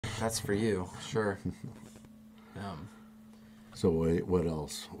That's for you, sure. So what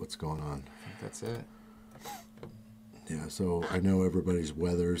else? What's going on? I think that's it. Yeah, so I know everybody's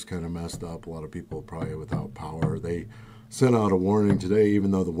weather's kind of messed up. A lot of people probably without power. They sent out a warning today, even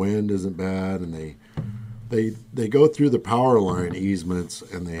though the wind isn't bad, and they go through the power line easements,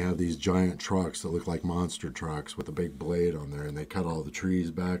 and they have these giant trucks that look like monster trucks with a big blade on there, and they cut all the trees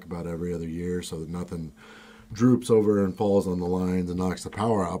back about every other year so that nothing droops over and falls on the lines and knocks the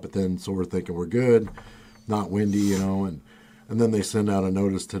power out. But then, so we're thinking we're good, not windy, and then they send out a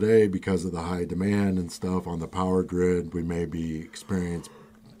notice today because of the high demand and stuff on the power grid. We may be experience,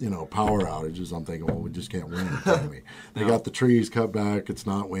 power outages. I'm thinking, well, we just can't win it, can we? They got the trees cut back. It's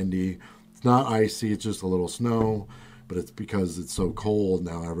not windy. It's not icy. It's just a little snow. But it's because it's so cold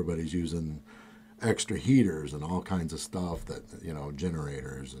now. Everybody's using extra heaters and all kinds of stuff that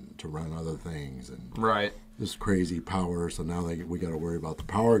generators and to run other things and right. This crazy power. So now we got to worry about the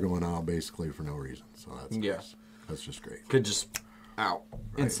power going out basically for no reason. So that's just great. Could just out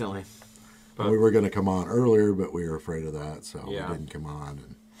instantly. But we were going to come on earlier, but we were afraid of that, so we didn't come on.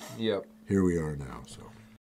 And here we are now. So.